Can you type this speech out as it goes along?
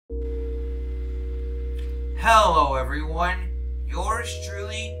Hello everyone, yours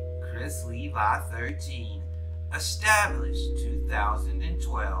truly, Chrislevi13, established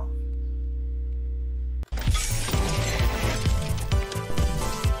 2012.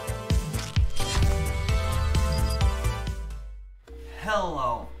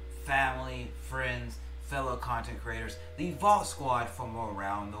 Hello, family, friends, fellow content creators, the Vault Squad from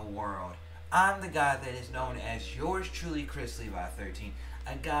around the world. I'm the guy that is known as yours truly, Chrislevi13,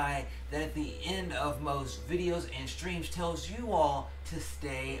 a guy that at the end of most videos and streams tells you all to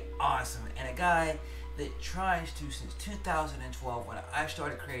stay awesome, and a guy that tries to, since 2012 when I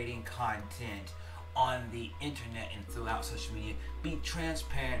started creating content on the internet and throughout social media, be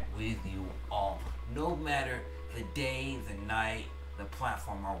transparent with you all, no matter the day, the night, the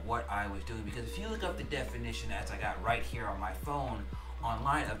platform, or what I was doing. Because if you look up the definition as I got right here on my phone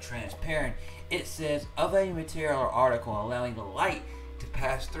online of transparent, it says of a material or article allowing the light to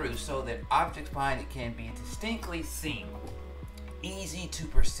pass through so that objects behind it can be distinctly seen, easy to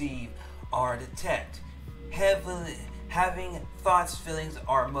perceive or detect, having thoughts, feelings,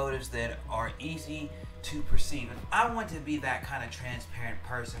 or motives that are easy to perceive. And I want to be that kind of transparent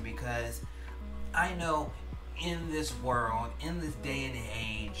person because I know in this world, in this day and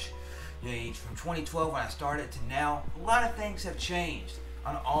age, from 2012 when I started to now, a lot of things have changed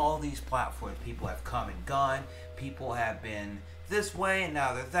on all these platforms. People have come and gone. People have been this way and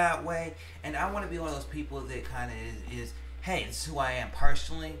now they're that way. And I want to be one of those people that kind of is, hey, this is who I am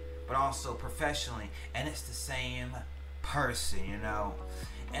personally, but also professionally. And it's the same person, you know.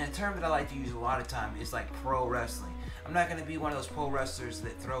 And a term that I like to use a lot of time is like pro wrestling. I'm not going to be one of those pro wrestlers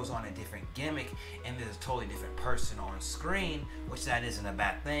that throws on a different gimmick and there's a totally different person on screen, which that isn't a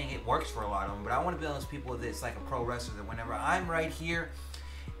bad thing. It works for a lot of them, but I want to be one of those people that's like a pro wrestler that whenever I'm right here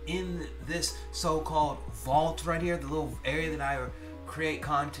in this so-called vault right here, the little area that I create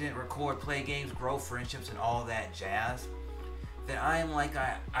content, record, play games, grow friendships, and all that jazz, that I am like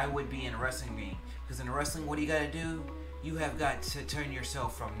I would be in a wrestling ring. Because in wrestling, what do you got to do? You have got to turn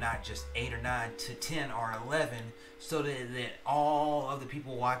yourself from not just 8 or 9 to 10 or 11 so that all of the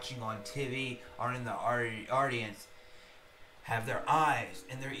people watching on TV or in the audience have their eyes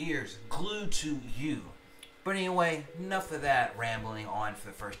and their ears glued to you. But anyway, enough of that rambling on for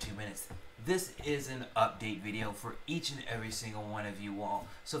the first 2 minutes. This is an update video for each and every single one of you all.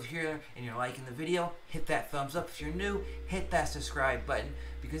 So if you're here and you're liking the video, hit that thumbs up. If you're new, hit that subscribe button,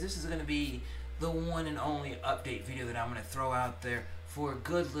 because this is going to be the one and only update video that I'm going to throw out there for a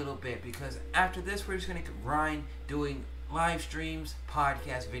good little bit, because after this we're just going to grind doing live streams,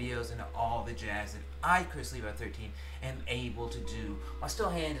 podcast videos, and all the jazz that I, Chrislevi13, am able to do while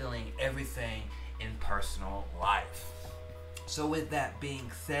still handling everything in personal life. So with that being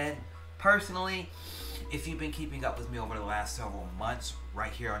said, personally, if you've been keeping up with me over the last several months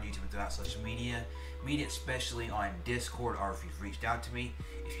right here on YouTube and throughout social media, especially on Discord, or if you've reached out to me,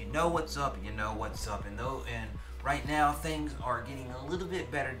 if you know what's up, you know what's up. And right now things are getting a little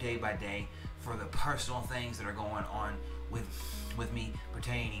bit better day by day for the personal things that are going on with me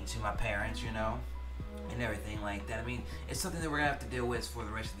pertaining to my parents, you know, and everything like that. I mean, it's something that we're gonna have to deal with for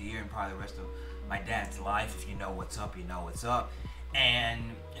the rest of the year and probably the rest of my dad's life. If you know what's up, you know what's up. And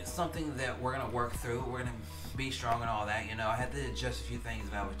it's something that we're gonna work through. We're gonna be strong and all that, you know. I had to adjust a few things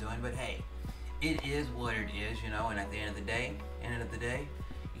that I was doing, but hey, it is what it is, you know. And at the end of the day,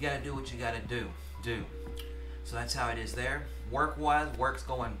 you gotta do what you gotta do. So that's how it is there. Work-wise, work's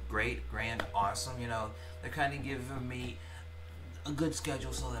going great, grand, awesome. You know, they're kind of giving me a good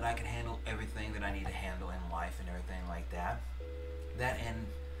schedule so that I can handle everything that I need to handle in life and everything like that. That, and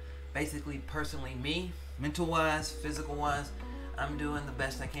basically, personally, me, mental-wise, physical-wise, I'm doing the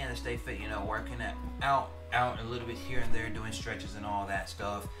best I can to stay fit, you know, working out a little bit here and there, doing stretches and all that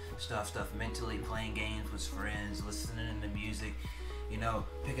stuff mentally, playing games with friends, listening to music, you know,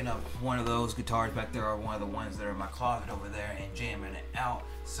 picking up one of those guitars back there or one of the ones that are in my closet over there and jamming it out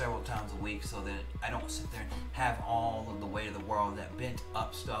several times a week so that I don't sit there and have all of the weight of the world, that bent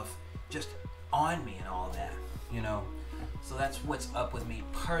up stuff just on me and all that, you know. So that's what's up with me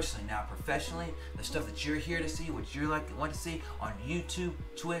personally. Now professionally, the stuff that you're here to see, what you want to see on YouTube,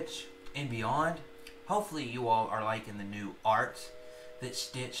 Twitch, and beyond, hopefully you all are liking the new art that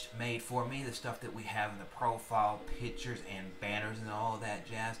Stitched made for me, the stuff that we have in the profile pictures and banners and all of that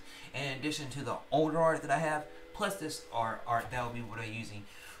jazz, in addition to the older art that I have, plus this art that will be what I'm using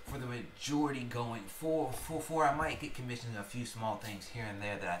for the majority going forward. I might get commissioned a few small things here and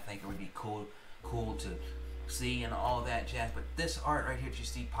there that I think would be cool to see and all that jazz. But this art right here that you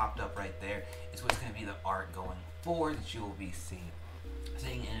see popped up right there is what's going to be the art going forward that you will be seeing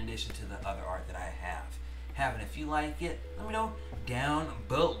in addition to the other art that I have. And if you like it, let me know down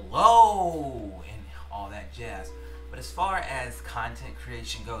below and all that jazz. But as far as content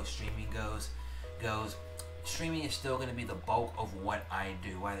creation goes, streaming is still going to be the bulk of what I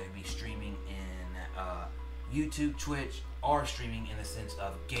do, whether it be streaming in YouTube, Twitch, or streaming in the sense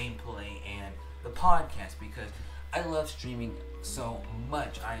of gameplay and the podcast, because I love streaming so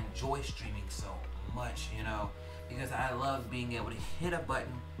much. I enjoy streaming so much, you know, because I love being able to hit a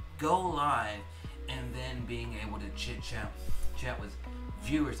button, go live, and then being able to chat with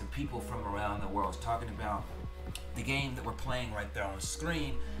viewers and people from around the world, talking about the game that we're playing right there on the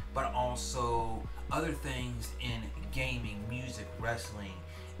screen, but also other things in gaming, music, wrestling,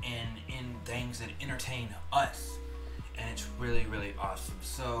 and in things that entertain us. And it's really, really awesome.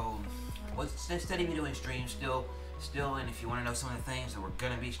 So what's steady me doing streams still, and if you want to know some of the things that we're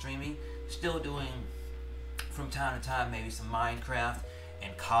gonna be streaming, still doing from time to time, maybe some Minecraft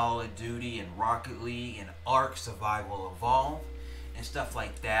and Call of Duty and Rocket League and Ark Survival Evolved and stuff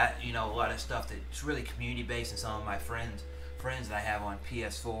like that. You know, a lot of stuff that's really community based, and some of my friends that I have on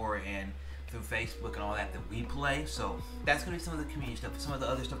PS4 and through Facebook and all that we play. So that's gonna be some of the community stuff. Some of the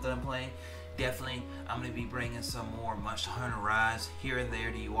other stuff that I'm playing, definitely I'm gonna be bringing some more Monster Hunter Rise here and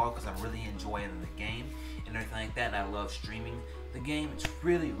there to you all, because I'm really enjoying the game and everything like that, and I love streaming the game. It's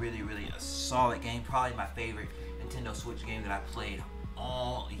really, really, really a solid game. Probably my favorite Nintendo Switch game that I played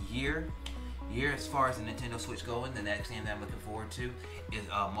all year. As far as the Nintendo Switch going, the next game that I'm looking forward to is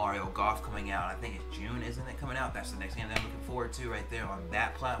Mario Golf coming out. I think it's June, isn't it, coming out? That's the next game that I'm looking forward to right there on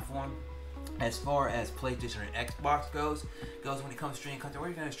that platform. As far as PlayStation and Xbox goes when it comes to streaming content,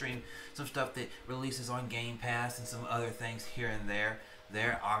 we're going to stream some stuff that releases on Game Pass and some other things here and there.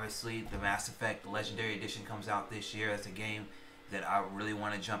 Obviously, the Mass Effect Legendary Edition comes out this year. That's a game that I really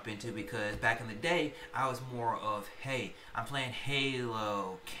want to jump into, because back in the day, I was more of, hey, I'm playing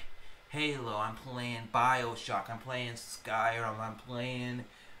Halo, I'm playing BioShock, I'm playing Skyrim, I'm playing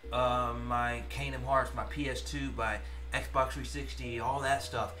my Kingdom Hearts, my PS2, my Xbox 360, all that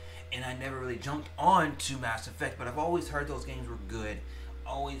stuff. And I never really jumped on to Mass Effect, but I've always heard those games were good,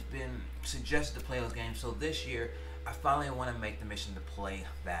 always been suggested to play those games. So this year, I finally want to make the mission to play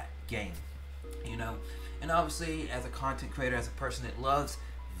that game, you know. And obviously, as a content creator, as a person that loves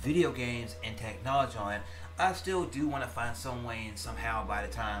video games and technology on it, I still do want to find some way and somehow by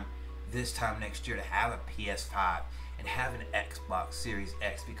the time this time next year to have a PS5 and have an Xbox Series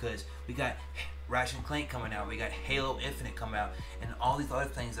X, because we got Ratchet & Clank coming out, we got Halo Infinite coming out, and all these other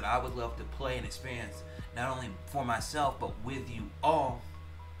things that I would love to play and experience, not only for myself but with you all.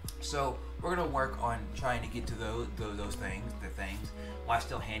 So we're gonna work on trying to get to those things, while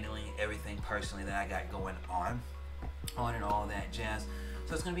still handling everything personally that I got going on and all that jazz.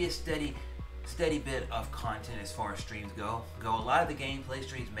 So it's gonna be a steady bit of content as far as streams go. A lot of the gameplay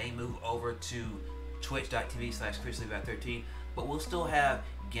streams may move over to twitch.tv/Chrislevi13, but we'll still have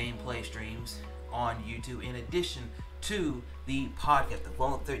gameplay streams on YouTube in addition to the podcast, the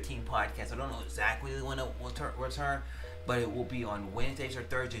Vault 13 podcast. I don't know exactly when it will return, but it will be on Wednesdays or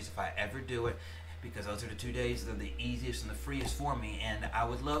Thursdays if I ever do it, because those are the 2 days that are the easiest and the freest for me. And I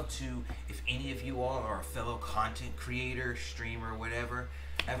would love to, if any of you all are a fellow content creator, streamer, whatever,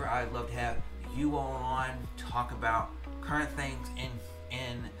 I'd love to have you all on, talk about current things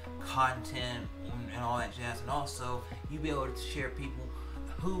in content and all that jazz, and also you be able to share people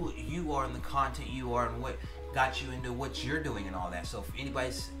who you are and the content you are and what got you into what you're doing and all that. So if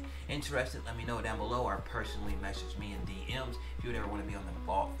anybody's interested, let me know down below, or personally message me in DMs if you would ever want to be on the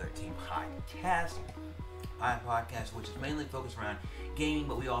Vault 13 podcast, which is mainly focused around gaming,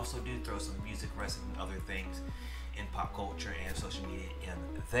 but we also do throw some music, wrestling, and other things in pop culture and social media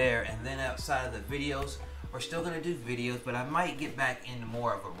in there. And then outside of the videos, we're still going to do videos, but I might get back into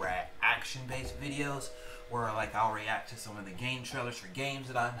more of a reaction-based videos, where like I'll react to some of the game trailers for games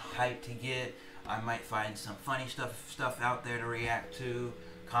that I'm hyped to get. I might find some funny stuff out there to react to,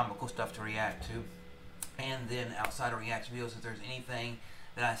 comical stuff to react to. And then outside of reaction videos, if there's anything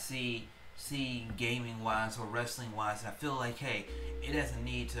that I see gaming wise or wrestling wise, and I feel like, hey, it doesn't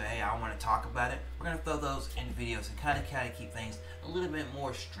need to, hey, I want to talk about it, we're going to throw those in videos and kind of keep things a little bit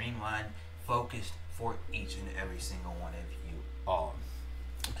more streamlined, focused for each and every single one of you all.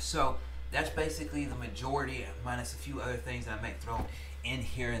 So that's basically the majority, minus a few other things that I might throw in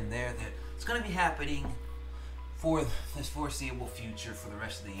here and there, that it's going to be happening for this foreseeable future for the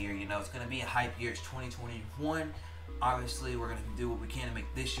rest of the year. You know, it's going to be a hype year. It's 2021. Obviously, we're going to do what we can to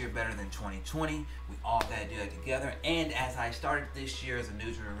make this year better than 2020. We all got to do that together. And as I started this year as a New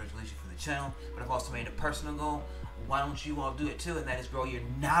Year's resolution for the channel, but I've also made a personal goal, why don't you all do it too? And that is grow your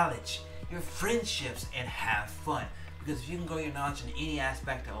knowledge, your friendships, and have fun. Because if you can grow your knowledge in any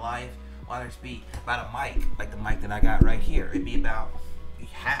aspect of life, whether it's be about a mic, like the mic that I got right here, it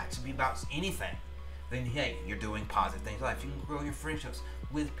has to be about anything. then hey, you're doing positive things in life. You can grow your friendships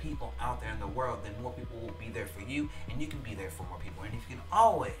with people out there in the world, then more people will be there for you, and you can be there for more people. And if you can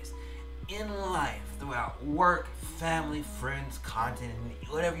always, in life, throughout work, family, friends, content, and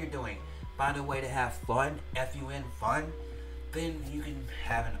whatever you're doing, find a way to have fun, F-U-N, fun, then you can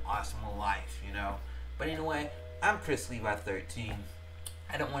have an awesome life, you know. But anyway, I'm Chrislevi13.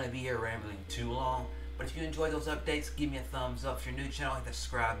 I don't want to be here rambling too long, but if you enjoy those updates, give me a thumbs up. If you're new to the channel, hit the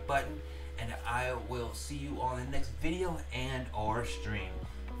subscribe button, and I will see you on the next video and or stream.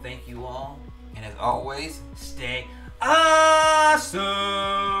 Thank you all, and as always, stay up!